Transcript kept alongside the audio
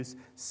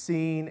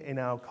seen in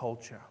our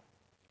culture.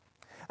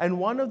 And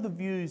one of the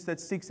views that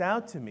sticks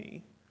out to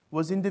me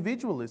was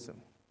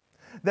individualism.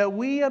 That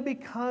we are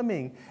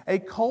becoming a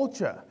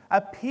culture,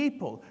 a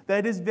people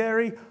that is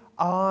very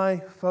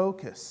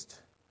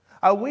I-focused.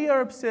 We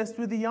are obsessed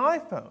with the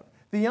iPhone,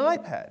 the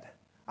iPad.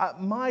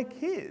 My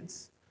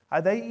kids,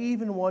 they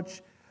even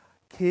watch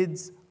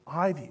Kids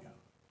iView.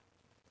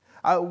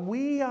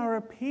 We are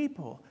a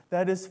people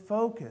that is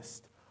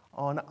focused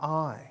on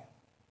I.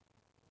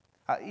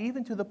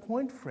 Even to the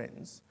point,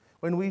 friends,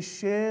 when we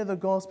share the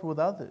gospel with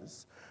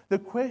others, the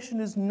question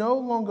is no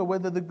longer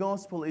whether the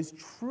gospel is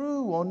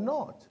true or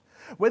not.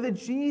 Whether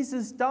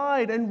Jesus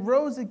died and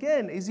rose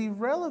again is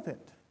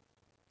irrelevant.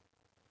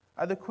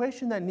 The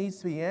question that needs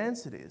to be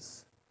answered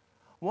is,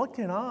 what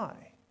can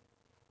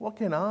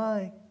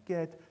I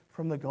get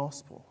from the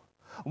gospel?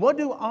 What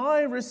do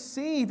I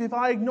receive if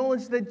I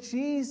acknowledge that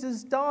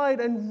Jesus died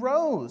and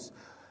rose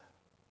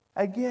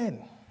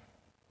again?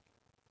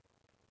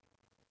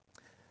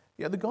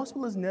 Yeah, the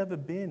gospel has never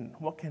been,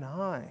 what can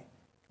I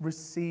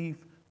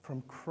receive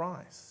from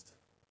Christ?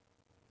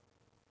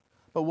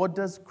 But what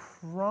does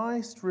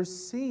Christ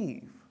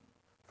receive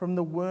from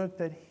the work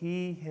that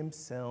he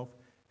himself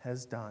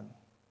has done?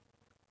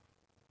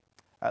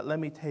 Let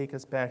me take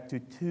us back to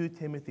 2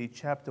 Timothy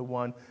chapter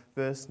 1,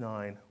 verse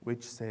 9,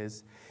 which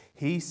says,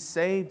 He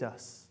saved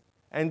us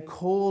and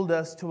called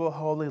us to a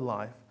holy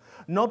life,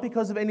 not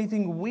because of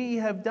anything we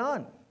have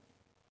done,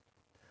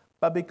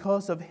 but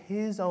because of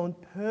his own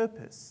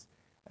purpose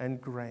and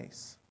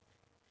grace.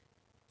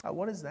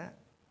 What is that?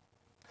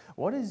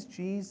 What is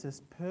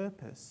Jesus'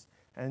 purpose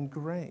and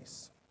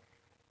grace?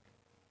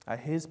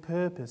 His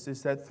purpose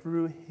is that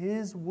through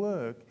his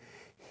work,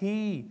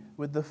 he,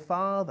 with the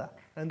Father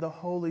and the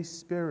Holy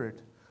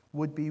Spirit,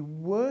 would be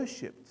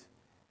worshipped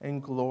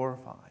and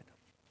glorified.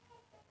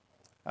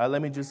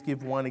 Let me just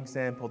give one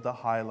example to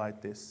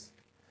highlight this.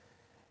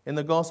 In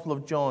the Gospel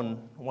of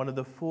John, one of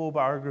the 4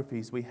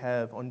 biographies we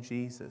have on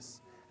Jesus,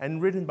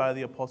 and written by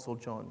the Apostle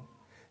John,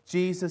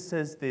 Jesus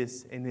says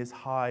this in his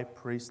high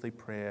priestly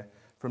prayer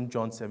from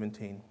John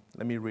 17.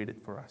 Let me read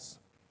it for us.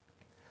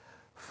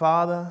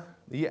 Father,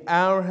 the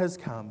hour has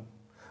come.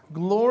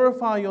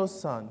 Glorify your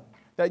Son,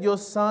 that your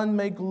Son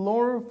may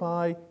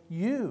glorify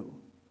you.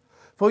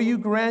 For you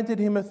granted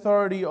him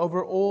authority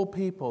over all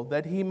people,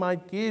 that he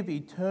might give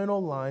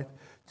eternal life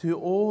to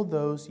all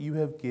those you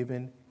have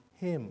given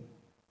him.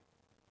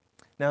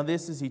 Now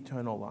this is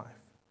eternal life,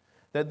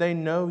 that they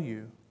know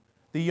you,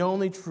 the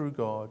only true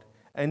God,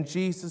 and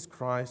Jesus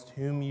Christ,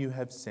 whom you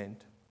have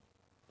sent.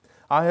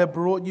 I have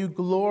brought you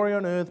glory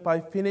on earth by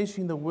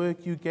finishing the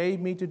work you gave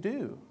me to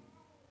do.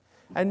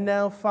 And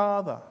now,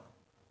 Father,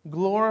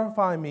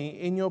 glorify me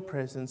in your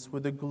presence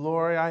with the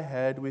glory I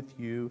had with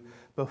you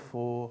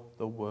before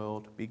the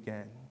world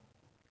began.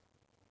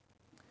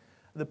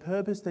 The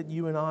purpose that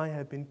you and I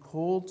have been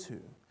called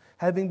to,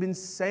 having been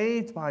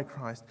saved by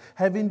Christ,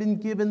 having been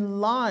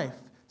given life,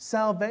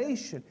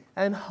 salvation,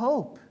 and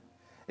hope,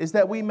 is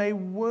that we may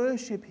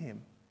worship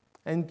him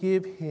and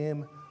give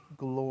him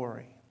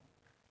glory.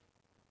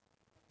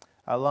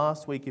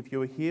 Last week, if you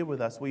were here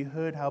with us, we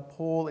heard how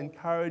Paul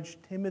encouraged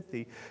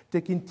Timothy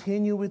to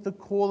continue with the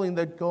calling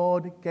that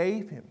God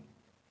gave him.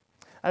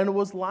 And it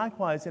was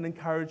likewise an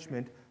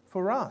encouragement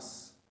for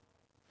us.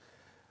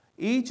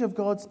 Each of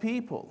God's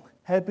people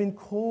have been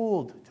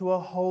called to a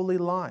holy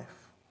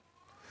life.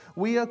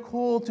 We are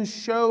called to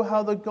show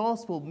how the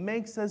gospel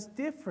makes us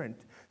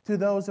different to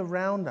those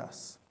around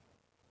us.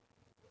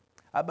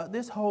 But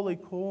this holy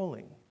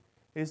calling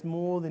is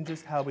more than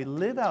just how we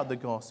live out the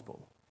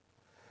gospel.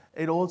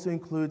 It also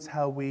includes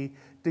how we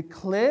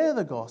declare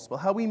the gospel,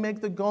 how we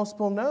make the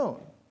gospel known.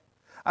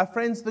 Our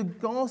friends, the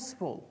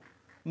gospel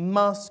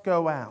must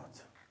go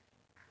out.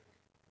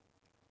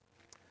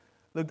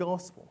 The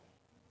gospel,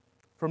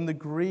 from the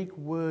Greek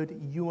word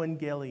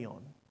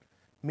euangelion,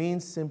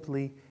 means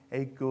simply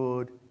a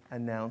good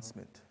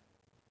announcement.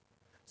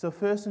 So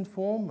first and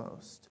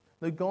foremost,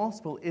 the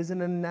gospel is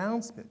an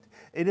announcement.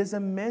 It is a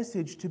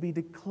message to be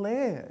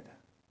declared.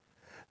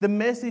 The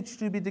message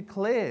to be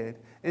declared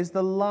is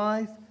the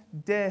life,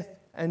 death,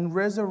 and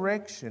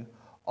resurrection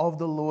of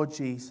the Lord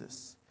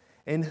Jesus,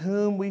 in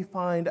whom we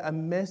find a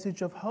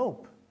message of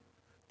hope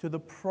to the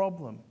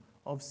problem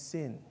of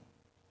sin.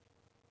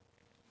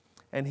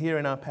 And here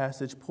in our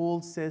passage,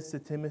 Paul says to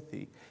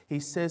Timothy, he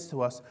says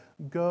to us,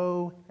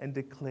 go and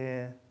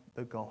declare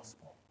the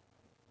gospel.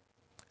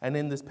 And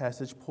in this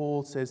passage,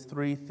 Paul says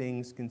 3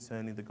 things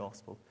concerning the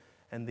gospel,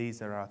 and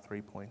these are our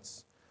 3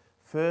 points.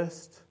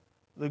 First,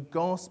 the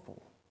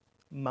gospel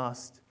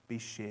must be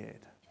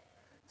shared.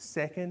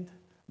 Second,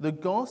 the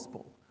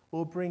gospel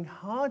will bring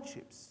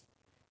hardships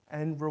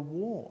and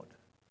reward.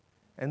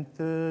 And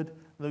third,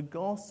 the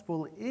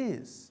gospel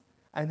is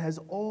and has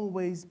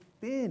always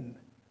been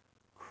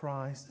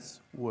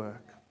Christ's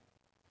work.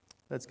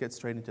 Let's get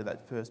straight into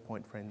that first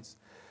point, friends.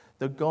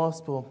 The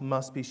gospel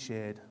must be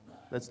shared.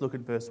 Let's look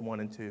at verse 1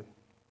 and 2.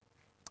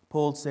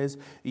 Paul says,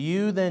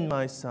 "You then,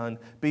 my son,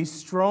 be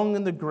strong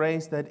in the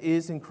grace that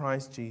is in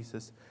Christ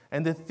Jesus,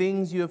 and the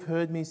things you have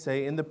heard me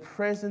say in the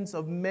presence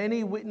of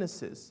many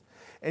witnesses,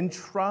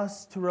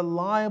 entrust to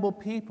reliable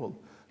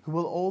people who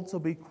will also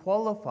be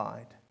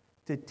qualified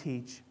to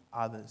teach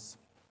others."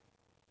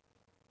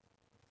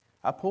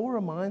 Paul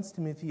reminds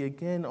Timothy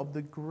again of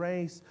the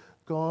grace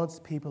God's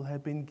people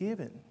have been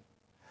given.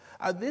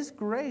 This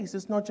grace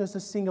is not just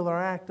a singular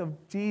act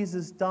of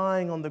Jesus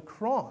dying on the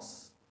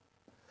cross,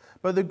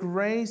 but the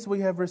grace we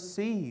have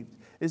received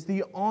is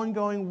the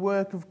ongoing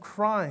work of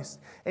Christ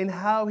and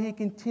how he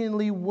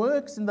continually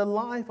works in the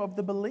life of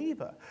the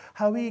believer,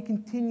 how he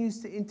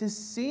continues to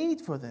intercede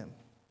for them.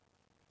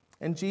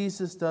 And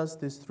Jesus does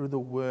this through the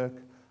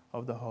work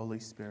of the Holy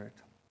Spirit.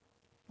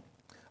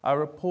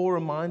 Paul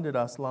reminded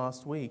us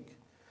last week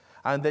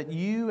that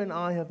you and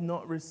I have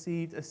not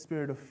received a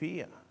spirit of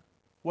fear.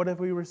 What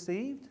have we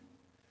received?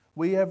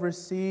 We have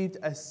received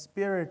a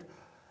spirit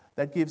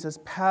that gives us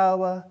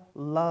power,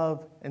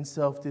 love, and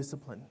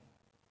self-discipline.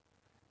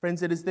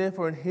 Friends, it is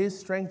therefore in his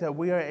strength that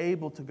we are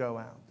able to go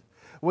out.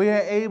 We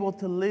are able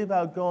to live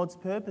out God's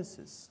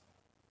purposes.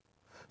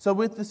 So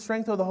with the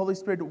strength of the Holy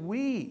Spirit,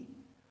 we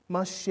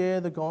must share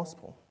the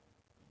gospel.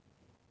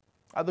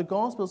 The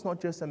gospel is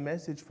not just a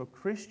message for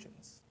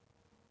Christians.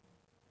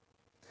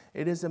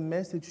 It is a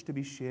message to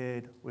be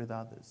shared with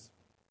others.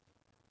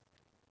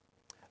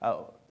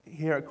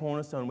 Here at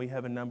Cornerstone, we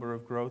have a number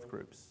of growth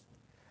groups.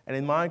 And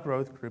in my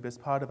growth group, as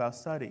part of our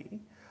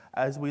study,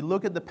 as we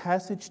look at the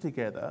passage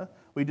together,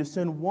 we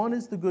discern what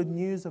is the good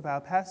news of our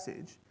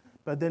passage,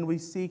 but then we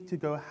seek to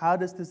go, how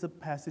does this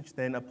passage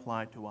then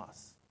apply to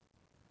us?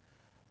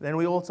 Then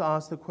we also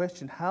ask the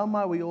question, how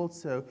might we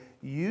also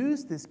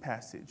use this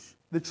passage,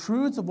 the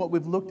truths of what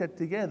we've looked at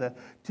together,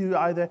 to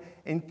either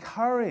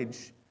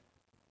encourage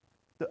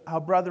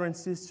our brother and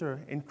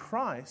sister in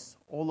Christ,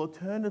 or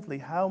alternatively,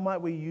 how might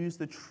we use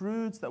the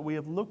truths that we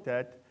have looked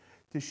at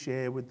to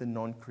share with the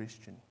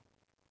non-Christian?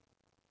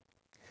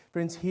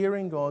 Friends,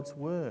 hearing God's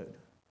word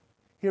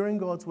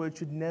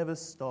should never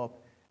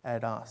stop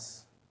at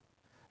us.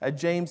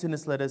 James in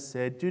his letter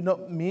said, "Do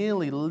not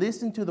merely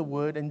listen to the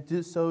word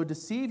and so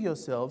deceive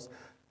yourselves.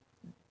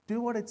 Do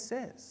what it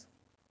says."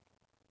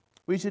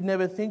 We should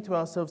never think to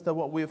ourselves that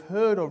what we've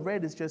heard or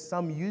read is just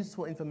some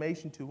useful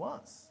information to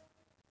us.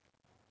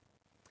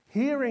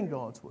 Hearing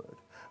God's word,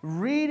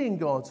 reading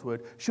God's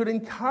word should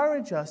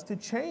encourage us to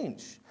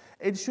change.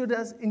 It should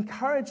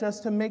encourage us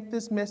to make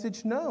this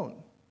message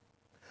known.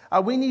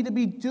 We need to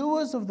be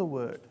doers of the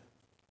word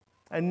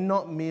and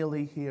not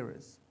merely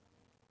hearers.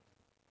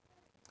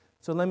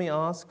 So let me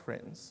ask,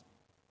 friends,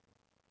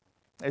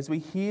 as we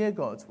hear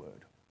God's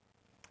word,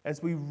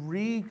 as we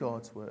read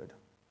God's word,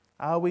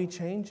 are we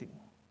changing?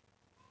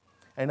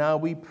 And are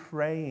we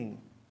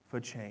praying for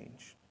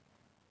change?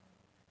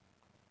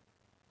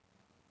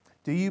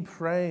 Do you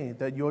pray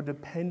that your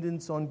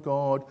dependence on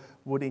God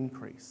would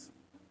increase?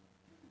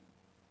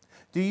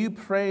 Do you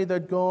pray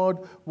that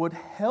God would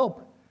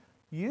help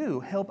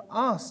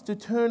us to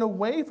turn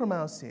away from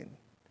our sin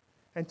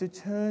and to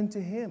turn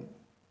to him?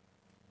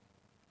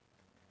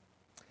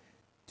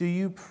 Do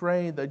you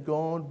pray that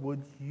God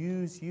would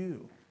use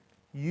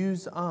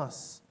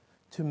us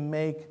to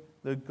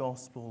make the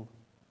gospel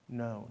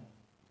known?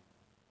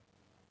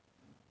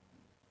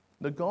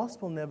 The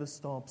gospel never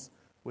stops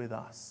with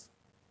us.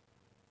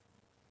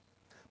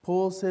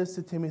 Paul says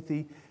to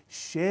Timothy,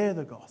 share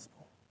the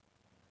gospel,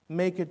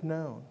 make it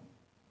known.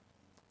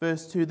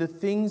 Verse 2, the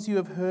things you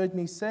have heard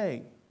me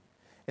say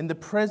in the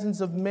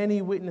presence of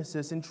many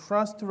witnesses,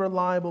 entrust to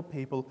reliable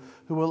people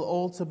who will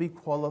also be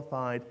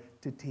qualified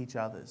to teach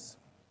others.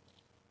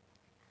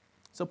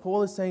 So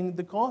Paul is saying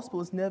the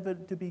gospel is never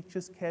to be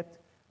just kept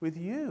with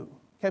you,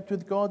 kept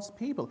with God's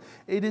people.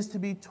 It is to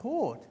be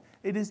taught.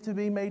 It is to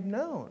be made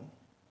known.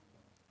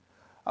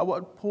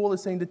 What Paul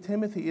is saying to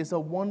Timothy is a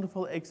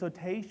wonderful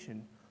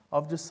exhortation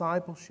of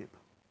discipleship.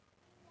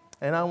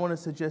 And I want to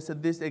suggest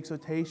that this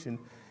exhortation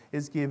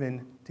is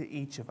given to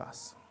each of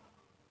us.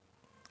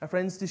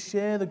 Friends, to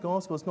share the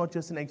gospel is not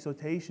just an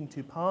exhortation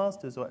to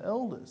pastors or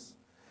elders.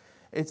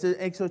 It's an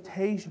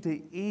exhortation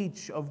to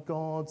each of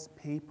God's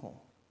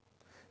people.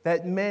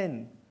 That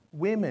men,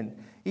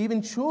 women,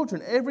 even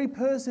children, every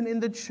person in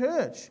the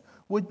church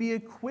would be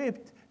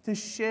equipped to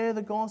share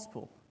the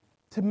gospel,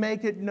 to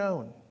make it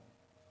known.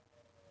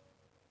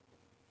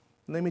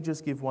 Let me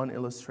just give one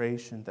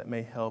illustration that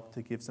may help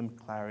to give some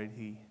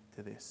clarity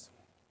to this.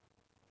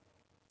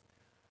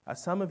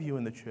 Some of you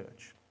in the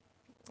church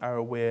are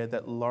aware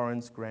that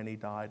Lauren's granny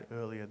died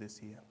earlier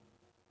this year.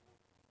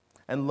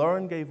 And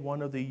Lauren gave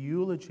one of the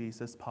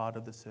eulogies as part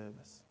of the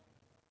service.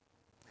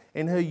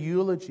 In her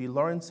eulogy,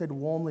 Lauren said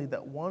warmly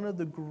that one of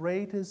the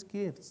greatest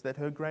gifts that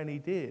her granny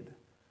did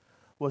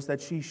was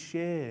that she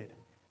shared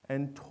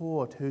and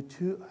taught her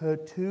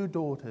two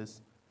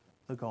daughters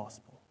the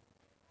gospel.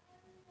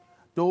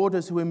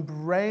 Daughters who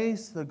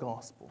embraced the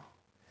gospel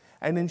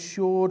and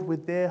ensured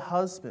with their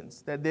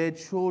husbands that their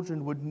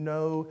children would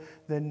know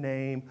the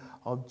name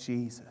of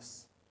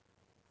Jesus.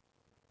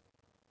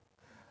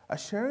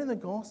 Sharing the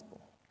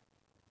gospel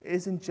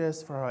isn't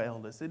just for our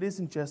elders. It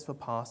isn't just for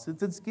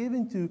pastors. It's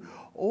given to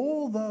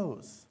all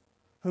those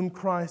whom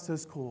Christ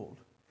has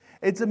called.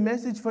 It's a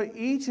message for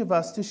each of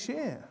us to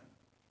share.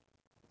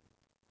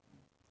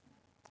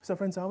 So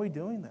friends, are we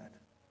doing that?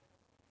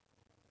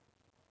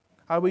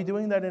 Are we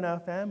doing that in our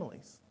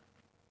families?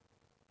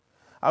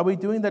 Are we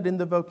doing that in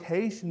the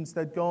vocations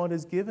that God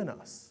has given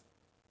us?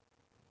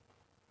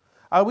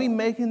 Are we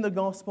making the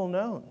gospel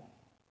known?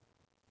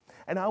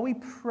 And are we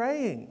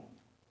praying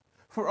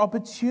for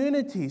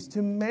opportunities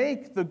to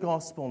make the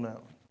gospel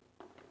known?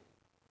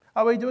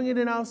 Are we doing it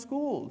in our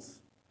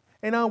schools,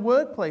 in our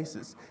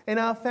workplaces, in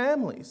our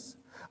families?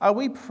 Are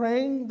we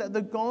praying that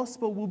the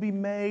gospel will be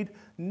made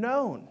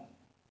known?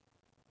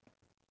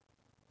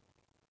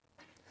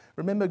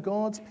 Remember,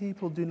 God's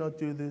people do not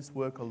do this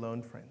work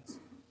alone, friends.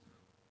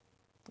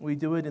 We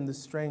do it in the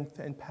strength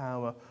and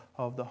power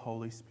of the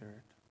Holy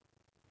Spirit.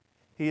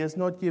 He has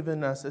not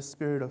given us a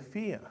spirit of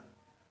fear,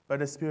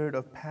 but a spirit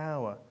of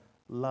power,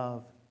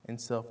 love, and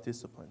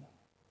self-discipline.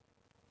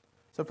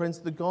 So friends,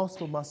 the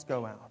gospel must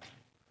go out.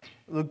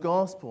 The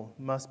gospel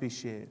must be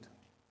shared.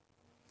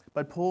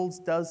 But Paul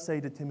does say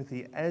to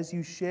Timothy, as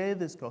you share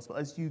this gospel,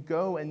 as you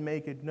go and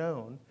make it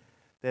known,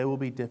 there will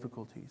be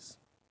difficulties.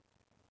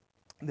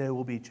 There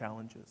will be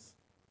challenges.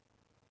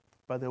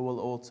 But there will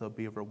also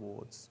be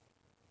rewards.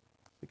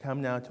 We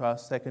come now to our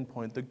second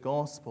point. The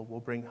gospel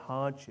will bring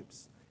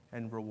hardships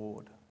and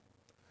reward.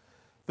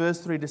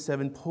 Verse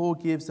 3-7, Paul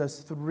gives us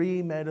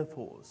three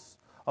metaphors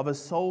of a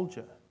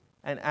soldier,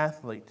 an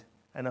athlete,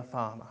 and a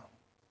farmer.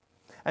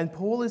 And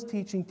Paul is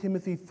teaching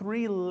Timothy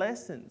three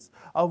lessons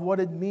of what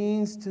it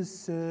means to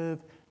serve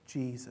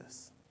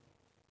Jesus.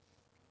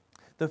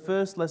 The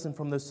first lesson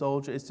from the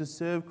soldier is to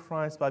serve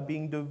Christ by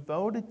being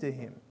devoted to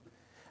him.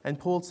 And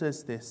Paul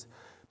says this.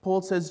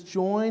 Paul says,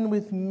 join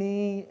with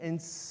me in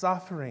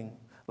suffering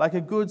like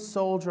a good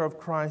soldier of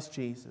Christ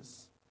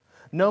Jesus.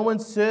 No one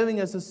serving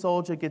as a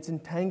soldier gets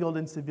entangled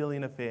in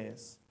civilian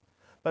affairs,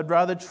 but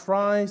rather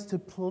tries to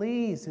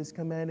please his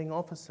commanding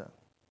officer.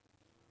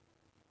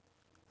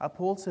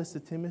 Paul says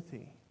to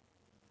Timothy,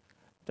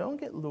 don't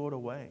get lured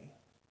away.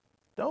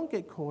 Don't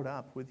get caught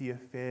up with the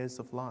affairs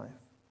of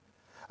life.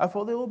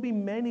 For there will be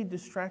many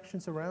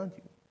distractions around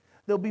you.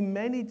 There will be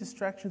many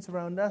distractions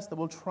around us that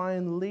will try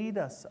and lead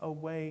us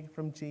away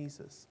from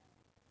Jesus.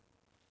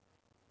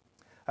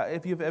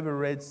 If you've ever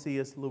read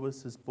C.S.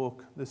 Lewis's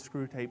book, The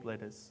Screwtape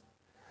Letters,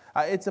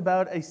 it's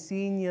about a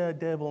senior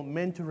devil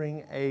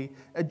mentoring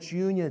a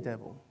junior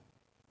devil.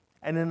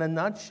 And in a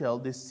nutshell,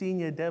 this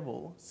senior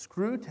devil,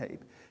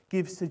 Screwtape,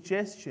 gives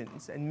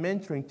suggestions and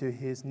mentoring to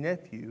his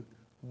nephew,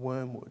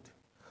 Wormwood,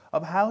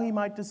 of how he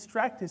might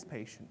distract his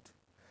patient,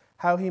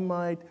 how he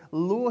might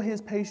lure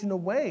his patient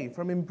away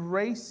from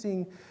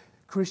embracing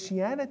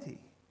Christianity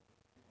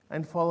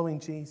and following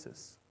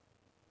Jesus.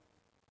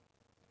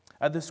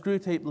 The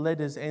Screwtape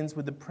Letters ends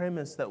with the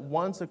premise that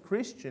once a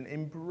Christian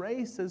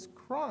embraces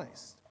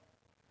Christ,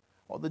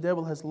 well, the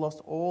devil has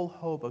lost all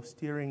hope of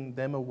steering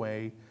them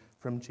away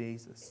from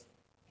Jesus.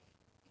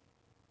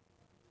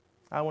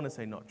 I want to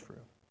say not true.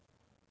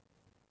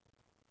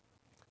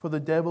 For the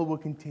devil will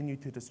continue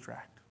to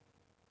distract.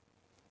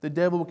 The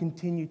devil will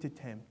continue to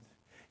tempt.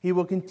 He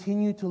will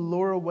continue to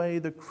lure away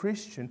the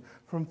Christian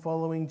from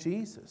following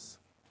Jesus.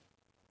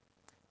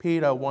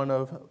 Peter, one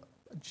of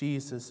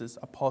Jesus'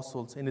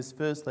 apostles, in his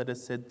first letter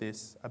said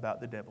this about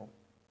the devil.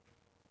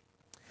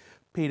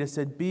 Peter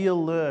said, be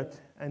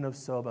alert and of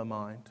sober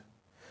mind.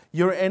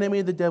 Your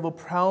enemy, the devil,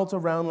 prowls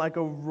around like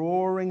a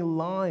roaring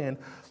lion,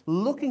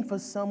 looking for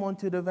someone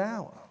to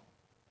devour.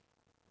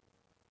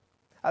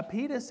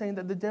 Peter is saying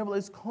that the devil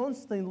is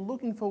constantly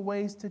looking for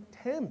ways to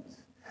tempt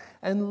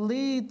and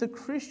lead the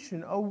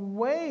Christian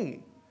away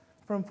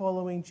from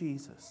following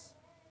Jesus.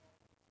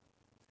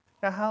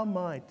 Now, how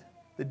might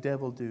the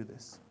devil do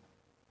this?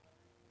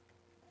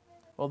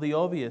 Well, the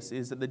obvious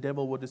is that the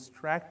devil will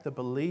distract the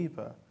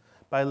believer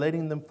by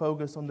letting them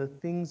focus on the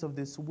things of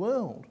this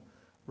world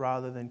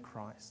rather than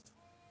Christ.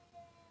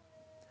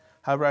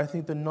 However, I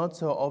think the not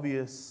so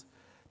obvious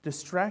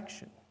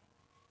distraction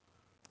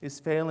is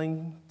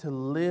failing to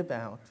live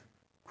out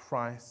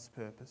Christ's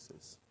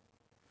purposes.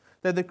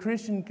 That the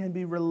Christian can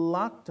be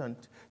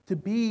reluctant to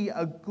be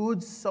a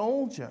good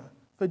soldier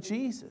for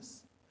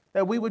Jesus.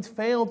 That we would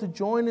fail to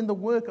join in the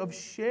work of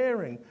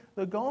sharing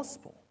the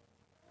gospel.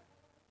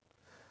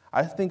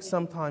 I think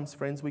sometimes,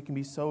 friends, we can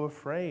be so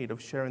afraid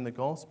of sharing the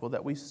gospel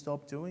that we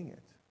stop doing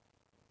it.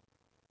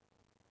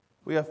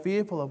 We are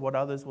fearful of what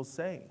others will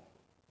say.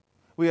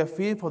 We are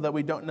fearful that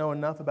we don't know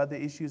enough about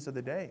the issues of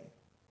the day.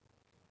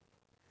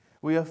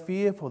 We are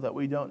fearful that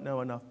we don't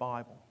know enough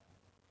Bible.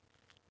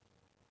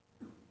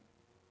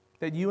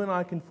 That you and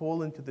I can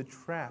fall into the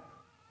trap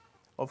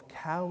of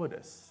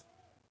cowardice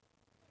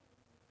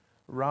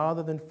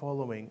rather than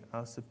following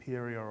our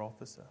superior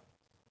officer,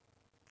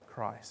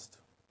 Christ.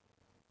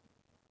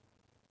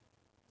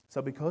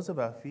 So because of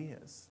our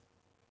fears,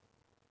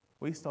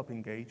 we stop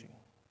engaging.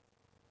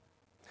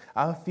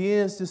 Our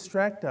fears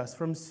distract us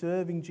from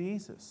serving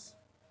Jesus.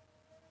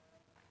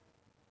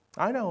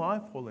 I know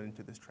I've fallen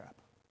into this trap.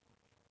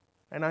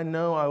 And I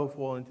know I will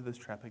fall into this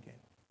trap again.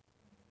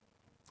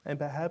 And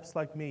perhaps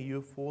like me, you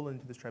have fallen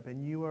into this trap,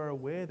 and you are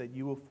aware that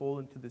you will fall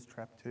into this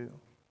trap too.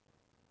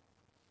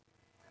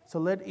 So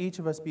let each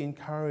of us be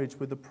encouraged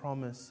with the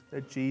promise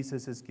that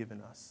Jesus has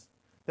given us,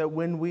 that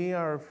when we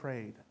are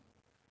afraid,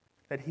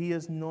 that He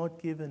has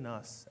not given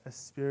us a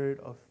spirit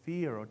of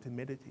fear or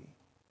timidity,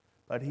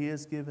 but He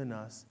has given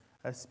us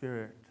a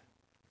spirit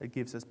that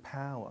gives us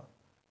power,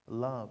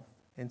 love,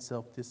 and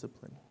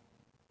self-discipline.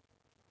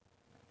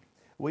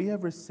 We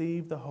have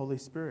received the Holy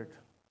Spirit.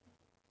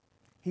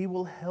 He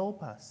will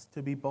help us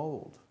to be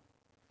bold.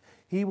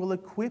 He will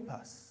equip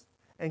us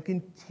and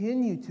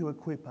continue to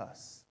equip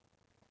us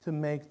to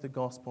make the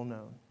gospel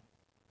known.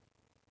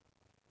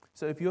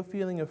 So if you're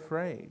feeling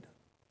afraid,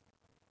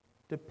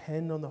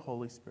 depend on the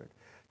Holy Spirit.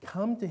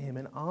 Come to Him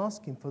and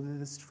ask Him for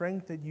the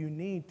strength that you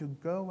need to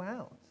go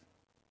out,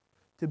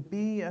 to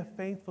be a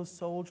faithful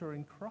soldier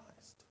in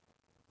Christ.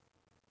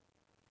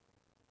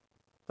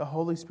 The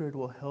Holy Spirit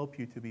will help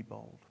you to be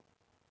bold.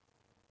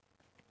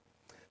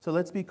 So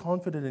let's be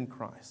confident in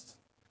Christ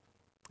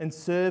and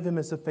serve Him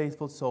as a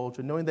faithful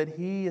soldier, knowing that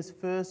He is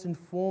first and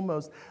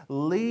foremost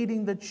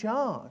leading the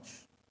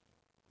charge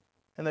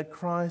and that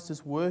Christ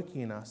is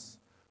working in us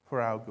for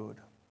our good.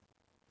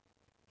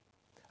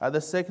 The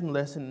second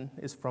lesson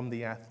is from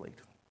the athlete.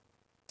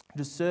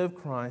 To serve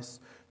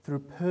Christ through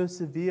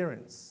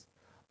perseverance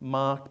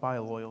marked by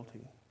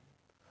loyalty.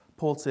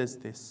 Paul says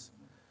this,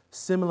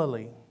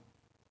 "Similarly,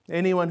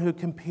 anyone who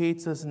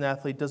competes as an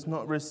athlete does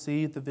not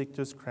receive the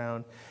victor's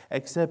crown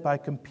except by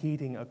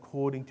competing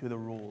according to the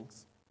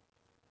rules."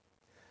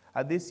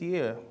 This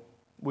year,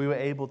 we were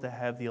able to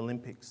have the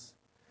Olympics.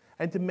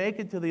 And to make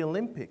it to the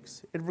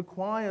Olympics, it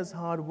requires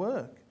hard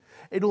work.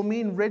 It'll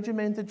mean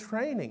regimented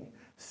training,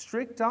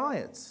 strict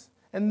diets,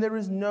 and there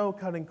is no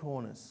cutting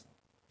corners.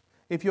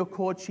 If you're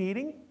caught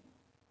cheating,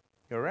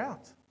 you're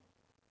out.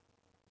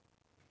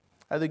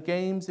 The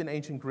games in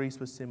ancient Greece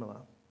were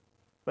similar.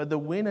 But the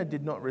winner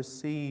did not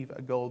receive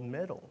a gold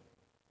medal,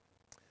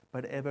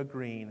 but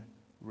evergreen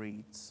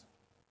reeds,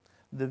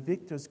 the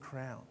victor's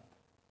crown.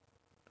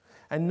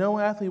 And no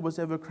athlete was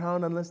ever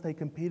crowned unless they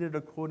competed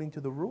according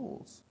to the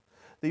rules.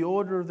 The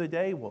order of the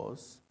day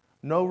was,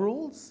 no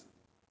rules,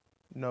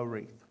 no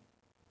wreath.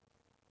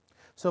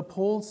 So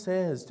Paul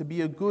says to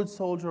be a good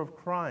soldier of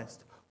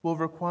Christ will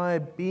require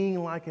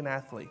being like an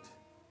athlete.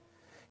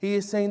 He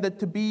is saying that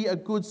to be a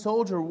good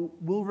soldier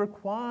will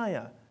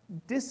require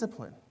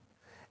discipline.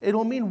 It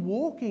will mean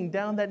walking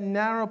down that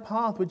narrow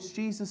path which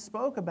Jesus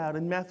spoke about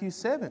in Matthew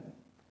 7.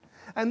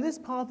 And this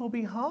path will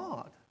be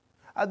hard.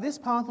 This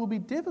path will be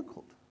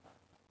difficult.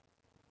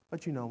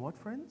 But you know what,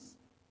 friends?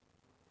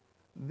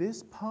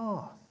 This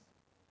path,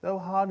 though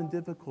hard and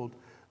difficult,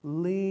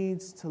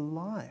 leads to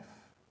life.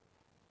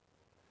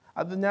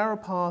 The narrow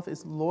path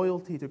is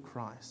loyalty to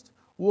Christ,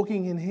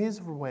 walking in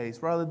His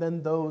ways rather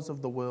than those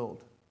of the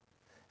world.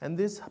 And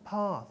this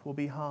path will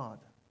be hard,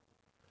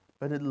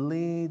 but it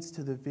leads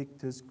to the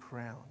victor's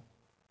crown.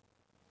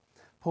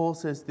 Paul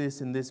says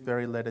this in this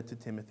very letter to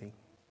Timothy.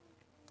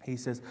 He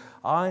says,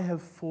 "I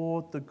have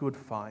fought the good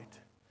fight.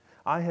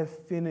 I have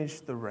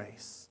finished the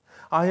race.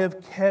 I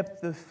have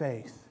kept the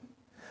faith.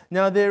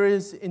 Now there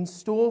is in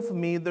store for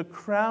me the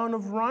crown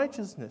of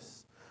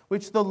righteousness,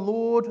 which the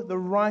Lord, the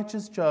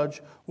righteous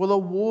judge, will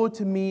award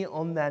to me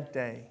on that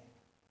day.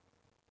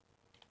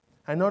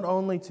 And not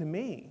only to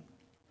me,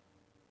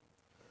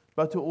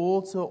 but to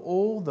also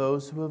all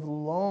those who have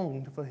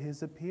longed for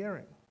His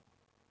appearing."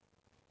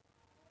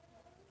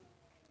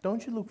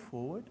 Don't you look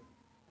forward?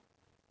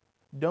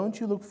 Don't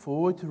you look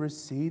forward to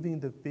receiving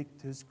the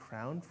victor's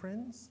crown,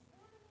 friends?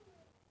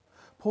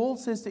 Paul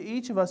says to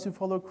each of us who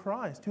follow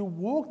Christ, who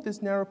walk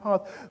this narrow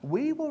path,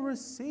 we will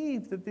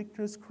receive the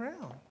victor's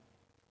crown.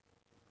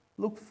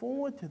 Look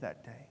forward to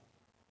that day.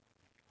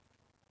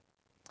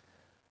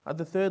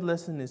 The third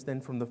lesson is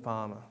then from the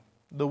farmer.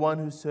 The one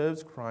who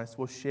serves Christ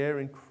will share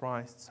in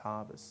Christ's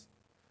harvest.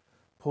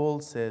 Paul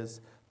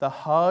says, the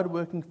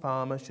hard-working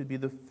farmer should be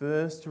the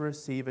first to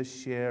receive a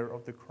share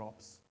of the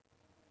crops.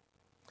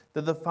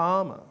 That the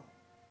farmer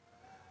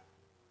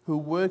who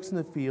works in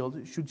the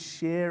field should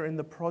share in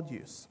the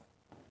produce.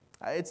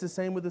 It's the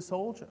same with the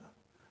soldier.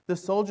 The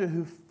soldier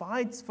who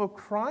fights for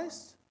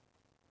Christ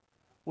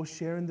will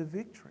share in the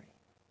victory.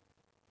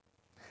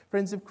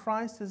 Friends, if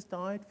Christ has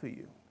died for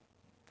you,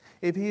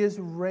 if He has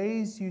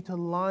raised you to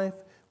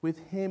life with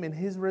Him in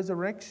His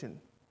resurrection,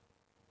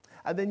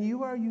 then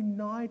you are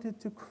united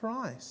to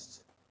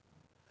Christ.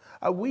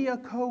 We are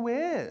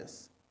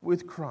co-heirs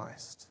with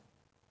Christ.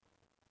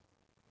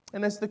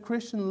 And as the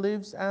Christian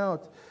lives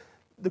out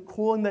the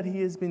calling that he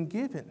has been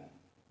given,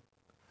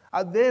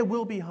 there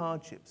will be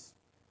hardships.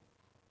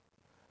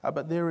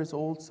 But there is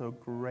also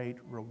great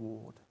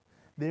reward.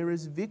 There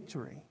is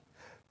victory.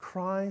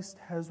 Christ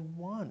has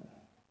won.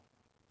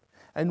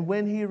 And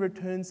when He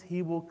returns,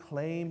 He will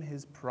claim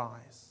His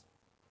prize.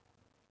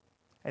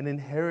 An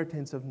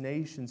inheritance of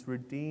nations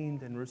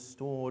redeemed and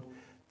restored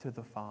to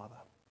the Father.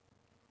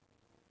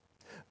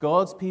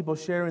 God's people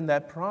share in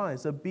that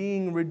prize of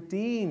being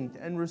redeemed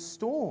and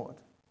restored.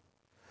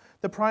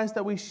 The prize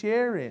that we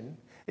share in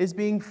is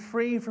being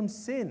free from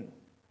sin.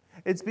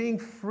 It's being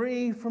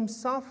free from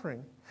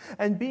suffering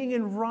and being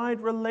in right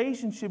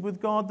relationship with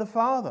God the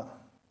Father.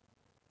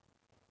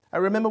 I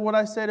remember what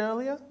I said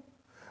earlier.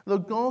 The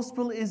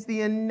gospel is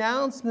the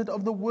announcement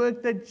of the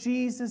work that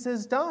Jesus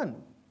has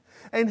done,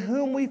 in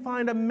whom we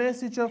find a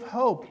message of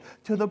hope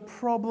to the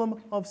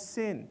problem of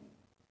sin.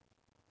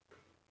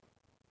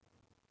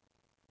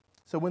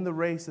 So when the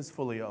race is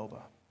fully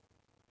over,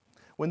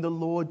 when the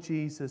Lord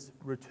Jesus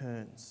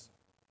returns,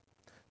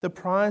 the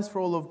prize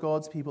for all of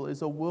God's people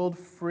is a world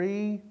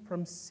free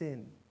from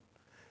sin,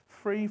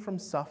 free from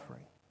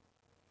suffering,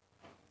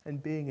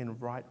 and being in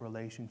right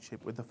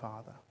relationship with the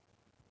Father.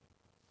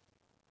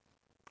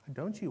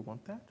 Don't you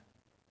want that?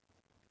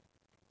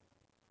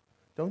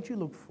 Don't you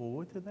look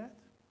forward to that?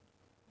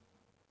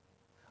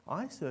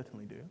 I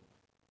certainly do.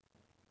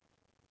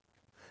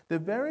 The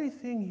very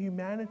thing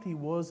humanity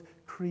was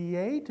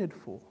created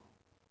for,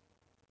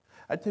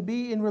 to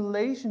be in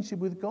relationship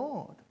with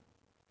God.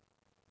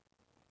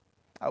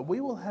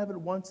 We will have it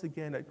once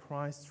again at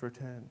Christ's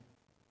return.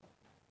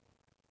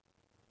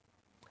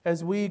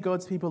 As we,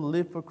 God's people,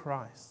 live for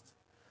Christ,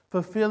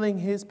 fulfilling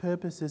His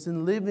purposes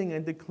and living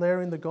and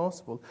declaring the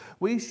gospel,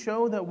 we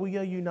show that we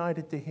are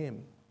united to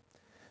Him,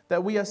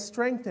 that we are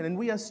strengthened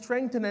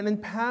and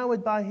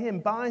empowered by Him,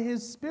 by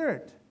His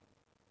Spirit.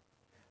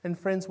 And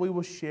friends, we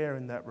will share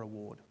in that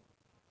reward.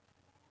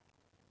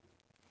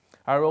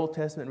 Our Old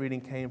Testament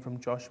reading came from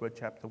Joshua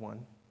chapter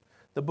 1.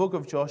 The book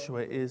of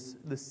Joshua is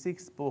the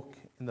 6th book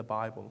in the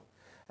Bible,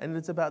 and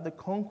it's about the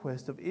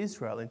conquest of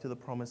Israel into the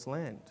promised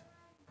land.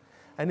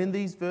 And in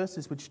these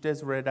verses, which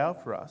Des read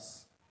out for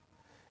us,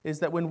 is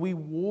that when we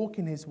walk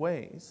in His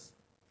ways,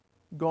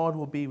 God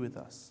will be with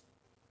us.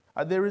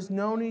 There is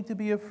no need to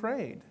be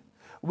afraid.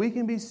 We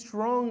can be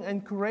strong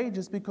and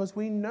courageous because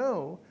we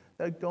know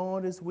that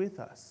God is with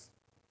us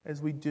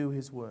as we do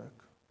His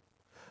work.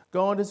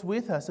 God is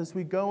with us as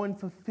we go and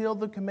fulfill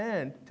the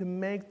command to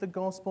make the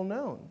gospel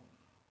known.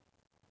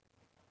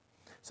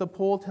 So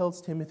Paul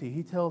tells Timothy,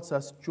 he tells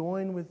us,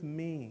 join with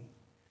me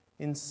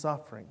in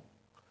suffering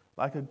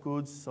like a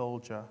good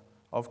soldier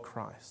of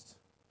Christ.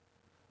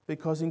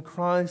 Because in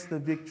Christ the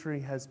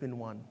victory has been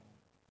won.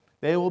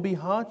 There will be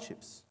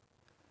hardships.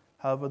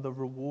 However, the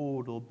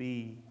reward will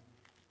be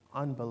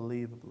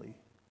unbelievably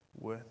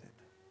worth it.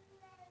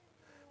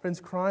 Friends,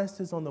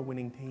 Christ is on the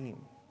winning team.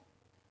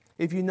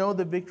 If you know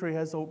the victory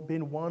has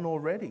been won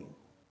already,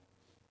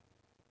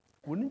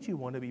 wouldn't you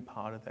want to be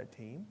part of that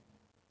team?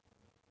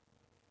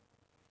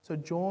 So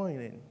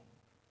join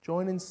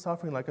in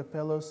suffering like a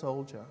fellow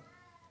soldier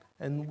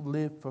and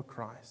live for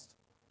Christ.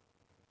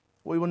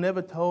 We were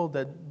never told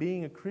that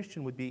being a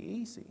Christian would be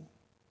easy,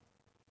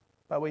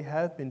 but we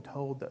have been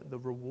told that the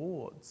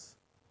rewards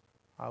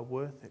are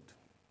worth it.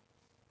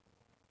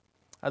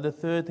 The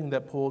third thing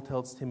that Paul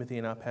tells Timothy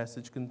in our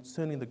passage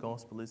concerning the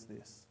gospel is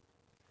this.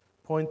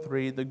 Point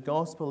 3, the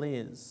gospel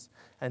is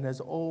and has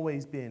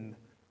always been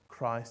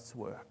Christ's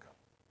work.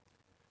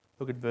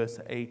 Look at verse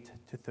 8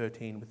 to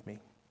 13 with me.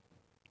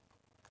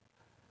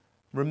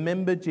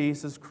 Remember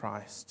Jesus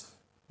Christ,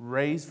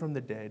 raised from the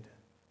dead,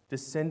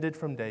 descended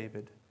from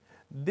David.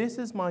 This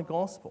is my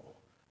gospel,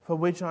 for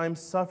which I am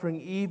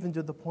suffering even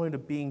to the point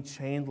of being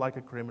chained like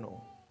a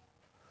criminal.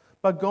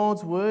 But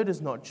God's word is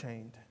not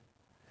chained.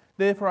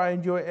 Therefore I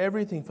endure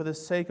everything for the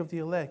sake of the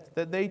elect,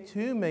 that they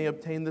too may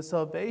obtain the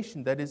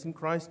salvation that is in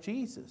Christ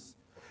Jesus,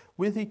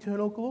 with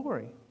eternal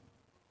glory.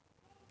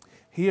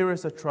 Here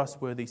is a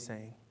trustworthy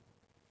saying.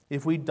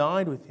 If we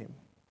died with Him,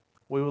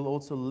 we will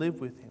also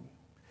live with Him.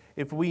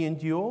 If we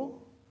endure,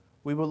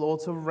 we will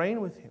also reign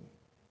with Him.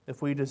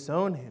 If we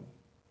disown Him,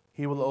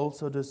 He will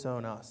also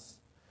disown us.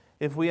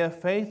 If we are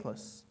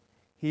faithless,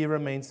 He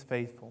remains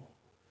faithful,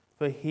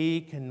 for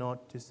He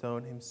cannot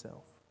disown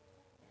Himself.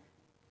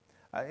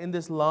 In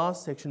this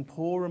last section,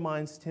 Paul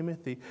reminds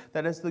Timothy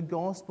that as the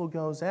gospel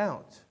goes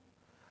out,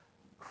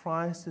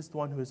 Christ is the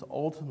one who is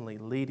ultimately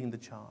leading the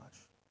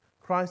charge.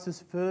 Christ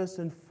is first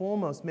and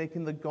foremost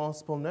making the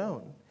gospel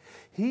known.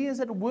 He is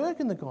at work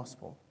in the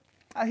gospel.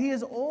 He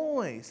has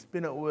always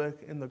been at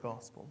work in the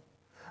gospel.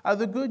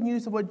 The good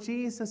news of what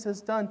Jesus has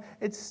done,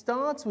 it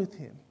starts with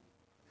Him,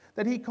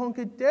 that He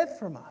conquered death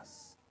from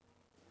us.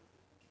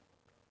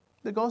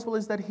 The gospel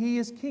is that He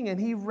is king and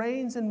He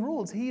reigns and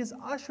rules. He is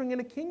ushering in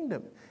a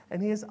kingdom,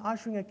 and He is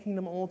ushering a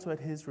kingdom also at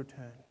His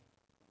return.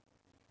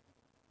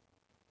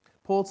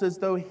 Paul says,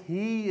 though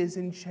he is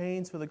in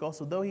chains for the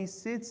gospel, though he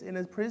sits in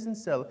a prison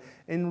cell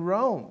in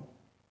Rome,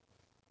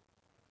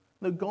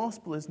 the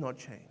gospel is not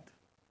chained.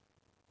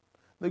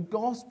 The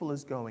gospel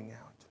is going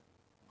out.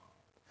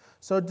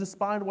 So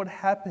despite what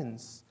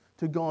happens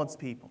to God's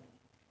people,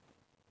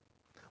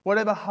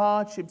 whatever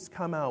hardships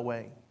come our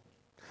way,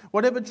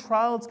 whatever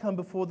trials come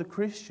before the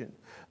Christian,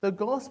 the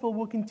gospel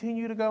will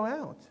continue to go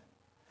out.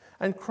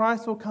 And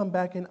Christ will come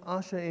back and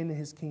usher in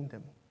His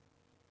kingdom.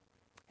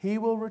 He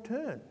will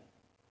return.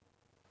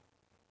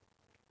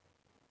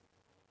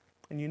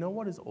 And you know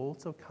what is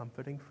also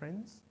comforting,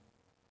 friends?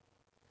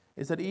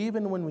 Is that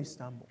even when we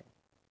stumble,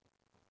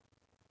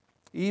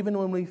 even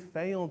when we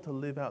fail to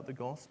live out the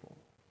gospel,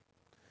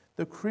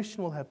 The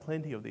Christian will have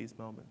plenty of these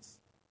moments.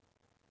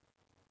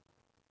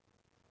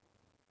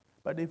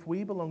 But if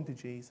we belong to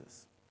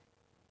Jesus,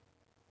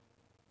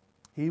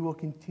 He will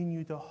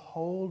continue to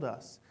hold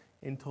us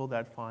until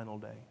that final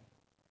day.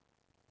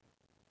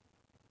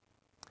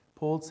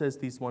 Paul says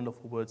these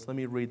wonderful words. Let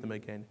me read them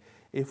again.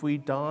 If we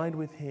died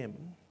with Him,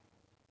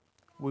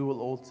 we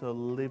will also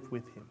live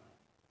with Him.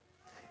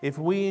 If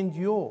we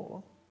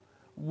endure,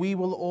 we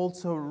will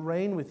also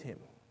reign with Him.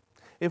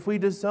 If we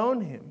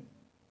disown Him,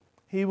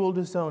 He will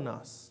disown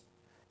us.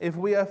 If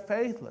we are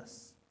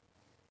faithless,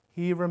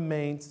 He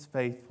remains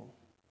faithful,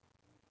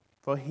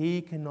 for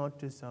He cannot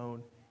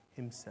disown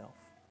Himself.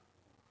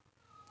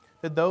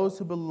 That those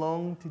who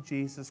belong to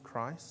Jesus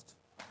Christ,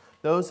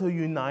 those who are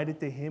united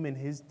to Him in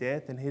His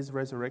death and His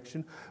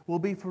resurrection, will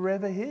be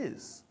forever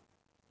His.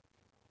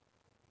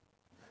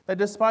 That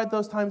despite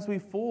those times we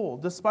fall,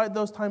 despite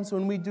those times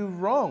when we do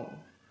wrong,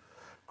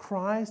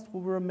 Christ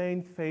will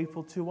remain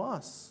faithful to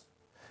us.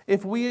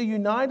 If we are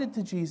united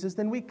to Jesus,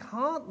 then we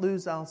can't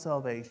lose our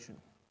salvation,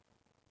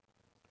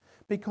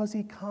 because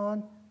He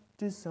can't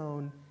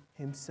disown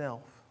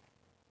Himself.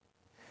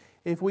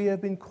 If we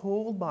have been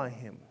called by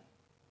Him,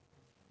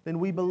 then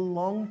we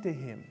belong to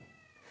Him,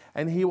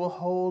 and He will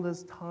hold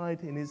us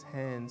tight in His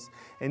hands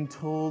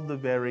until the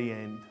very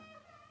end.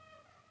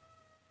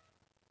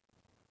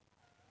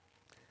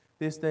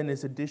 This then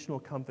is additional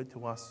comfort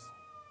to us,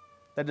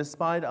 that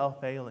despite our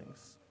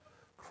failings,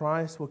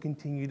 Christ will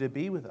continue to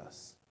be with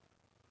us.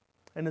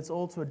 And it's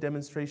also a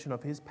demonstration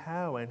of His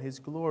power and His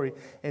glory,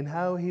 and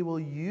how He will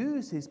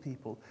use His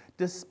people,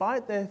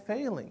 despite their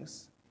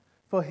failings,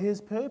 for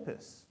His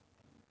purpose,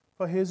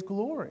 for His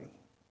glory.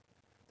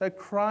 That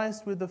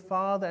Christ with the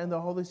Father and the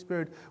Holy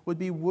Spirit would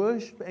be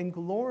worshipped and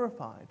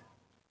glorified.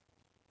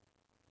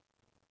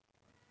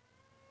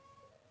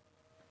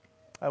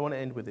 I want to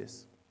end with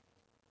this.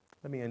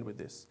 Let me end with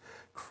this.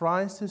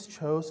 Christ has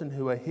chosen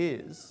who are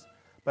His,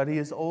 but He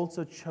has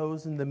also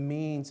chosen the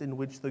means in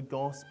which the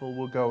gospel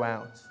will go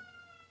out.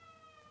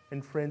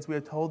 And friends, we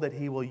are told that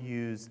He will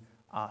use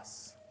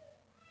us.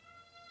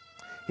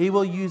 He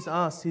will use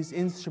us, His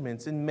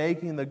instruments, in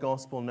making the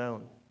gospel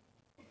known.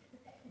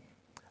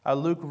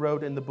 Luke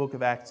wrote in the book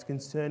of Acts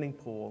concerning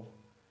Paul,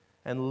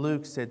 and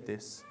Luke said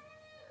this: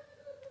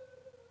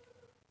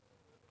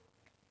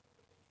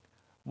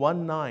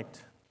 "One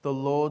night the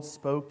Lord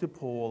spoke to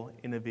Paul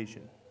in a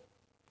vision.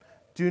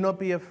 'Do not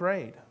be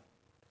afraid.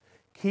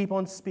 Keep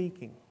on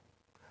speaking.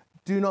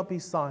 Do not be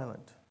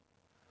silent,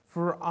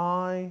 for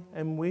I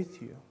am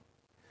with you,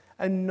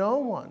 and no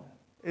one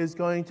is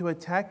going to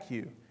attack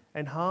you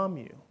and harm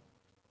you,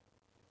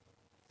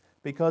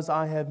 because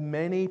I have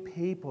many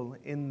people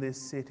in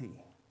this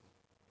city.'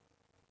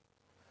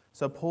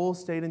 So Paul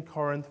stayed in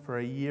Corinth for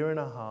a year and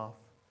a half,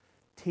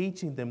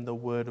 teaching them the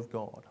word of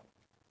God.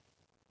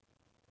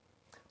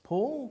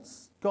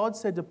 God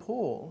said to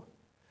Paul,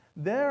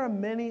 'There are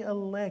many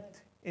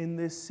elect in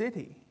this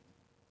city,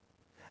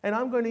 and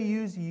I'm going to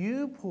use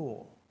you,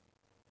 Paul,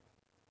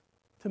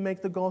 to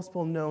make the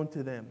gospel known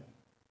to them.'"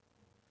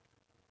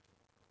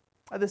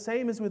 The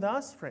same is with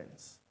us,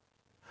 friends.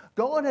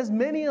 God has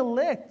many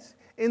elect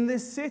in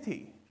this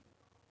city,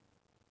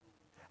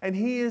 and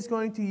He is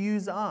going to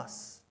use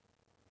us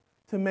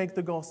to make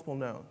the gospel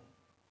known.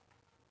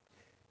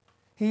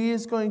 He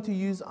is going to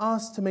use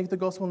us to make the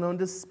gospel known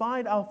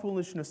despite our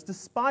foolishness,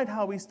 despite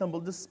how we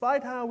stumble,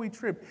 despite how we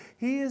trip.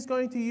 He is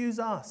going to use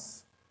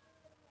us.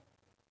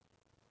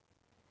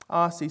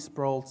 R.C.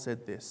 Sproul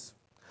said this: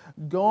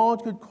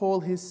 "God could call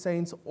His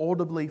saints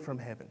audibly from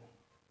heaven.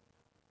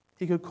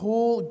 He could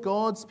call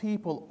God's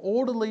people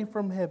audibly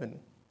from heaven.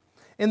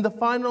 In the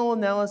final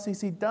analysis,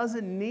 He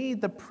doesn't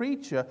need the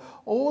preacher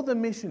or the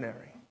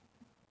missionary.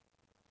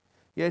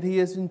 Yet He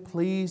has been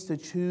pleased to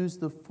choose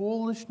the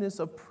foolishness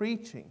of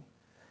preaching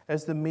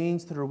as the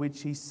means through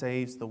which He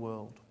saves the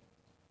world.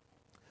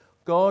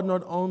 God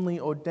not only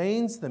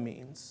ordains the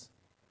means,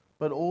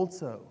 but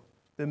also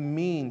the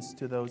means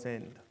to those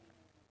ends."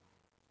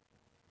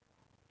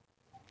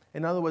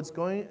 In other words,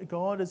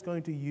 God is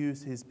going to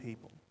use His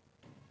people.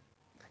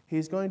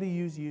 He's going to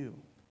use you.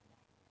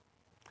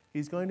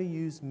 He's going to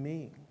use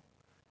me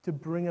to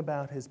bring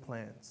about His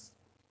plans.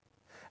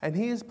 And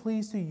He is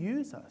pleased to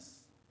use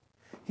us.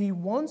 He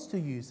wants to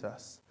use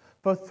us,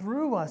 for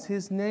through us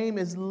His name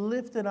is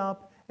lifted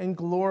up and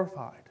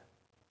glorified.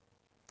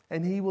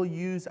 And He will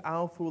use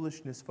our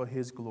foolishness for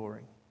His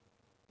glory.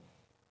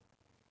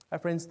 Our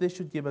friends, this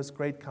should give us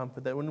great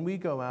comfort that when we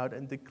go out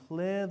and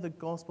declare the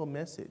gospel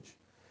message,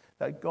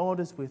 that God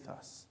is with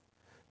us,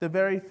 the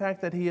very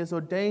fact that He has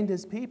ordained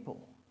His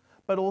people,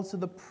 but also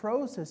the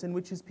process in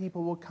which His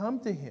people will come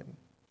to Him,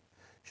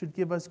 should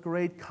give us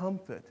great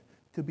comfort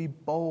to be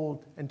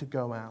bold and to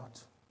go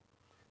out.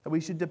 That we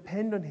should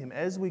depend on Him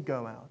as we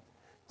go out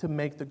to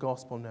make the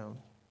gospel known.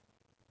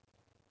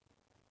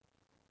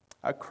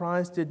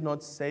 Christ did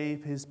not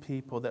save His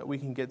people that we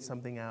can get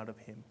something out of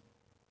Him.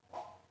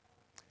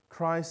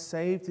 Christ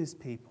saved His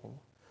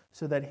people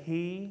so that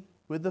He,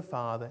 with the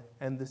Father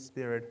and the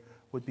Spirit,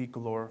 would be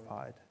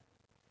glorified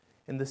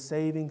in the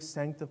saving,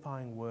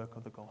 sanctifying work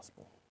of the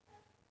gospel.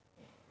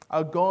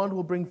 our God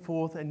will bring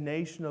forth a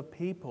nation of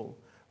people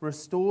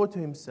restored to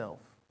himself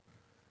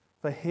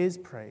for his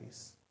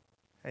praise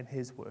and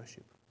his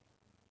worship.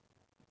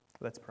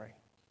 Let's pray.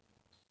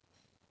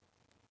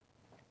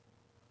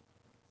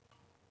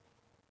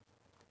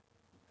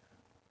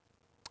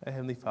 Our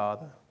Heavenly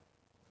Father,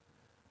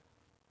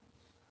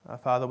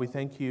 Father, we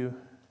thank you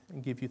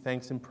and give you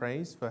thanks and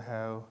praise for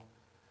how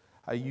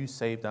you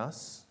saved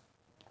us,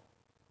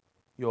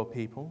 your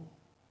people.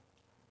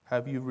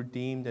 Have you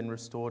redeemed and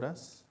restored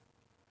us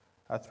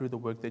through the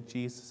work that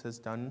Jesus has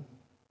done?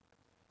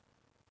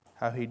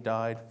 How he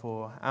died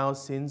for our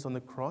sins on the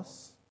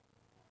cross,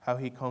 how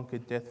he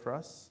conquered death for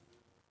us,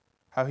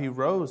 how he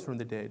rose from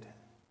the dead,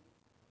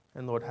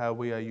 and Lord, how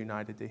we are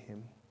united to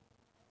him.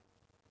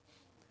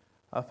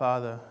 Our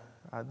Father,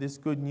 this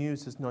good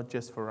news is not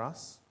just for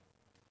us.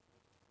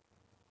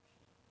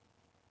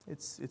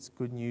 It's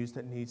good news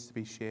that needs to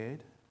be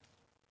shared.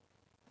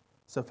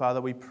 So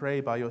Father, we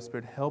pray by your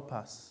Spirit, help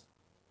us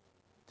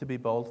to be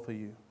bold for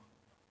you.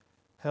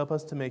 Help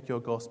us to make your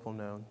gospel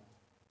known.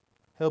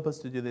 Help us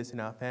to do this in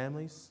our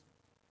families,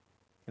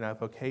 in our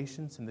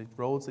vocations, in the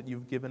roles that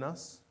you've given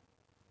us.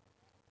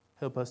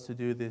 Help us to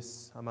do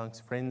this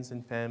amongst friends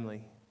and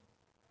family.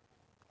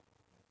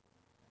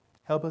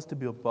 Help us to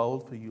be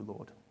bold for you,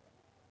 Lord.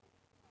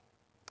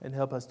 And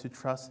help us to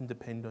trust and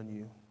depend on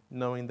you,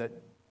 knowing that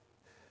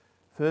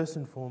first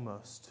and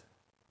foremost,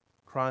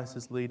 Christ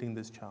is leading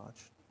this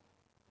charge.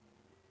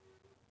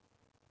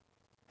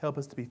 Help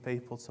us to be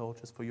faithful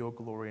soldiers for your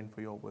glory and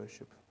for your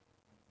worship.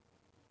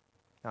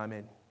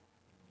 Amen.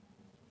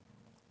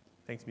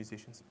 Thanks,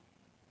 musicians.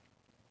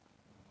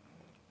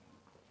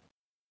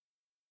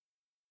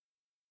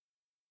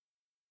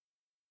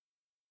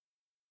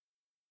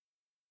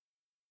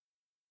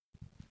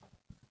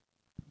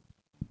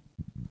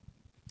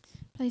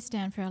 Please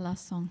stand for our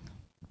last song.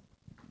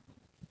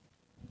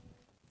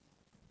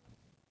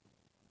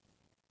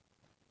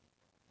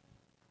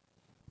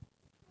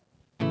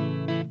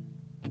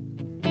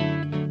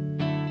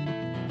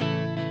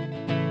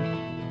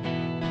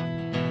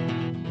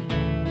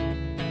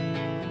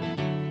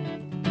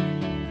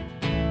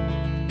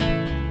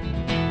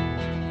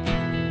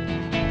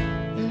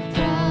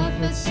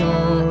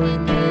 Saw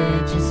in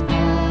ages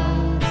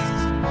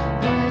past,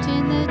 but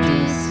in the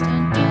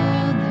distant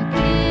dawn, the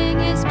King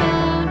is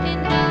bound in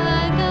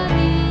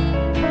agony.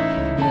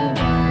 He'll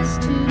rise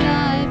to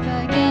life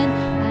again,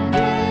 and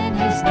in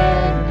his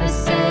name a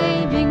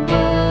saving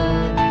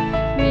word,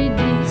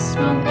 release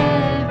from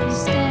every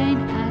stain,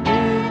 and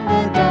in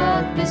the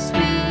darkness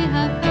we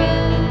have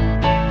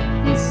heard.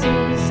 This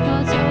is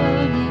God's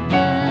holy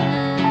plan.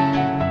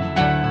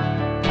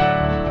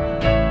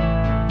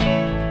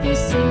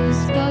 This is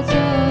God's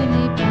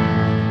only plan.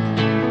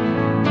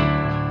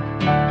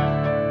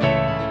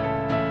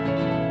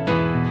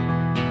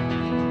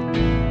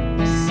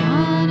 The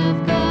Son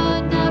of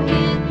God now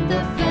in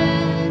the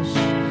flesh,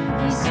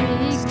 he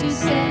seeks to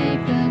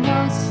save the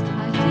lost, a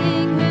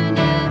King who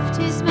left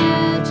his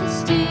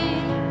majesty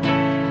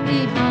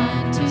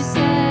behind to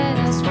set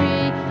us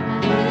free,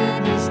 and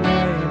in his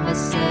name a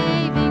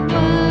saving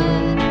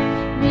word,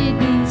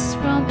 release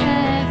from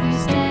every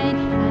stain,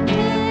 and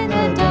in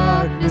the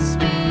darkness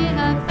we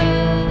have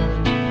heard.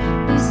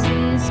 This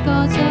is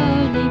God's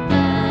only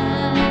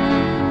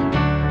plan.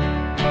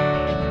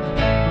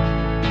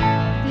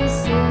 This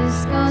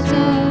is God's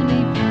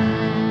only plan.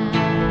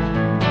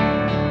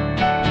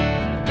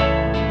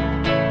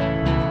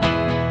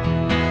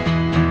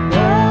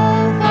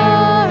 Oh,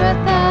 for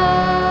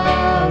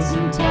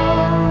 1,000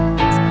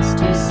 tongues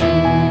to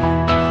sing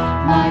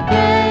my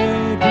great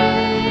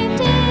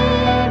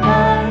Redeemer's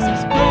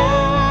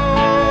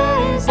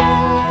praises.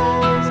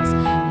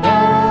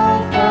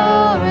 Oh,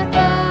 for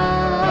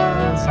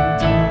 1,000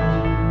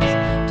 tongues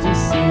to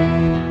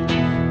sing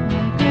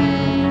my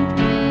great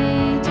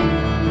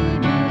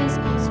Redeemer's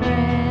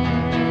praises.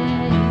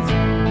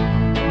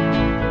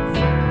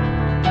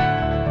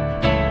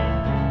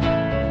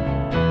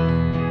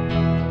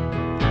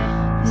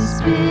 The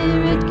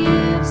Spirit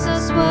gives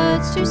us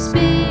words to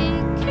speak.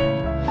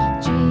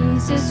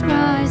 Jesus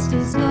Christ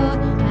is Lord,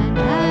 and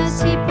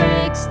as he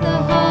breaks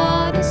the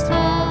hardest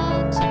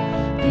heart,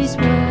 he's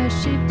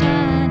worshipped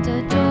and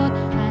adored,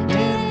 and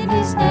in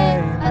his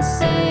name a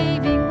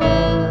saving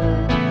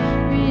word,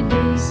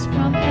 release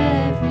from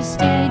every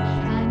stain,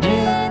 and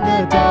in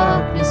the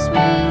darkness we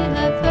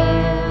have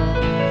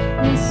heard.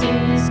 This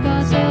is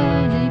God's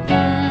only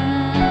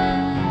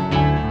plan.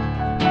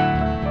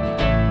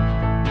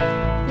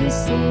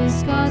 This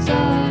is God's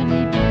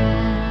only plan.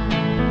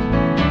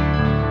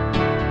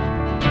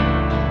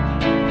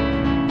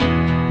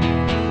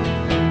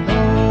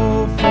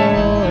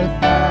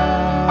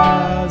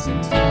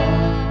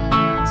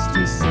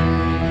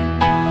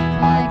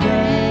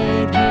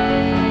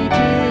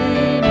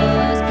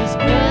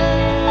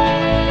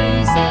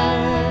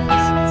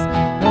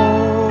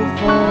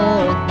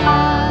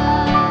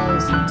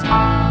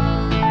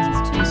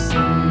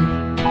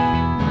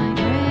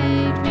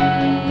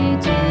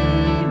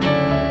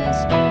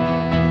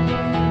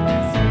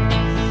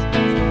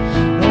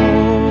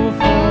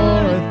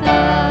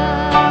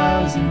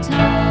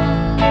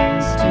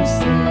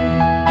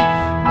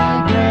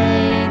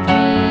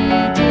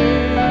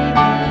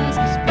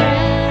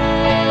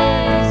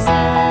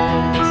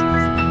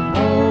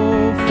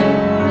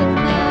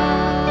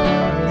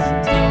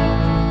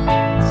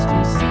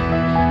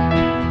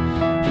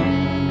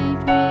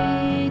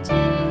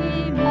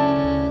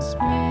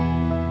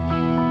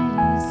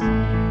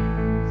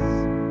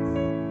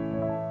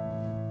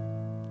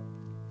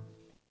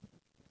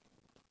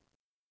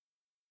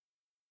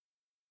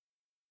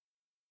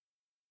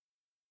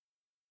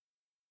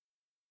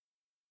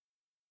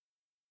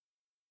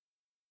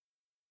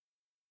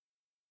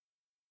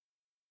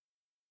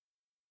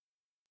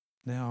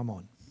 Now I'm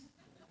on.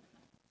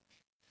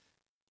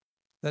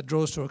 That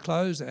draws to a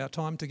close our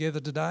time together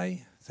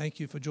today. Thank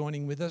you for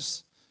joining with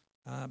us.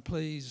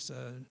 Please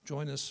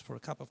join us for a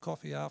cup of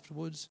coffee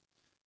afterwards.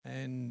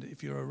 And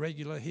if you're a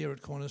regular here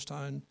at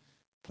Cornerstone,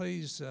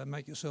 please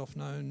make yourself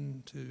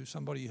known to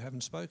somebody you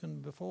haven't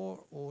spoken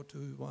before or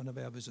to one of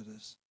our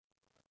visitors.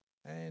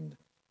 And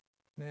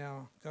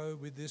now go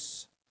with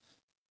this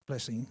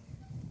blessing.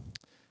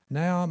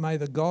 Now may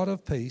the God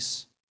of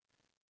peace,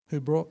 who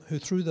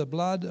through the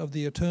blood of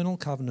the eternal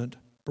covenant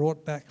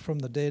brought back from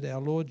the dead our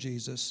Lord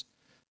Jesus,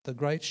 the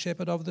great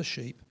shepherd of the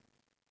sheep,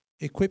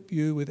 equip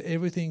you with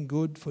everything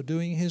good for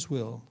doing his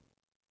will,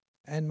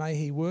 and may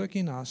he work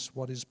in us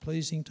what is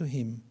pleasing to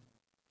him,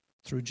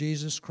 through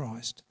Jesus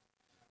Christ,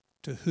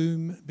 to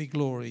whom be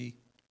glory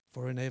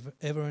for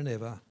ever and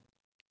ever.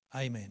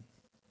 Amen.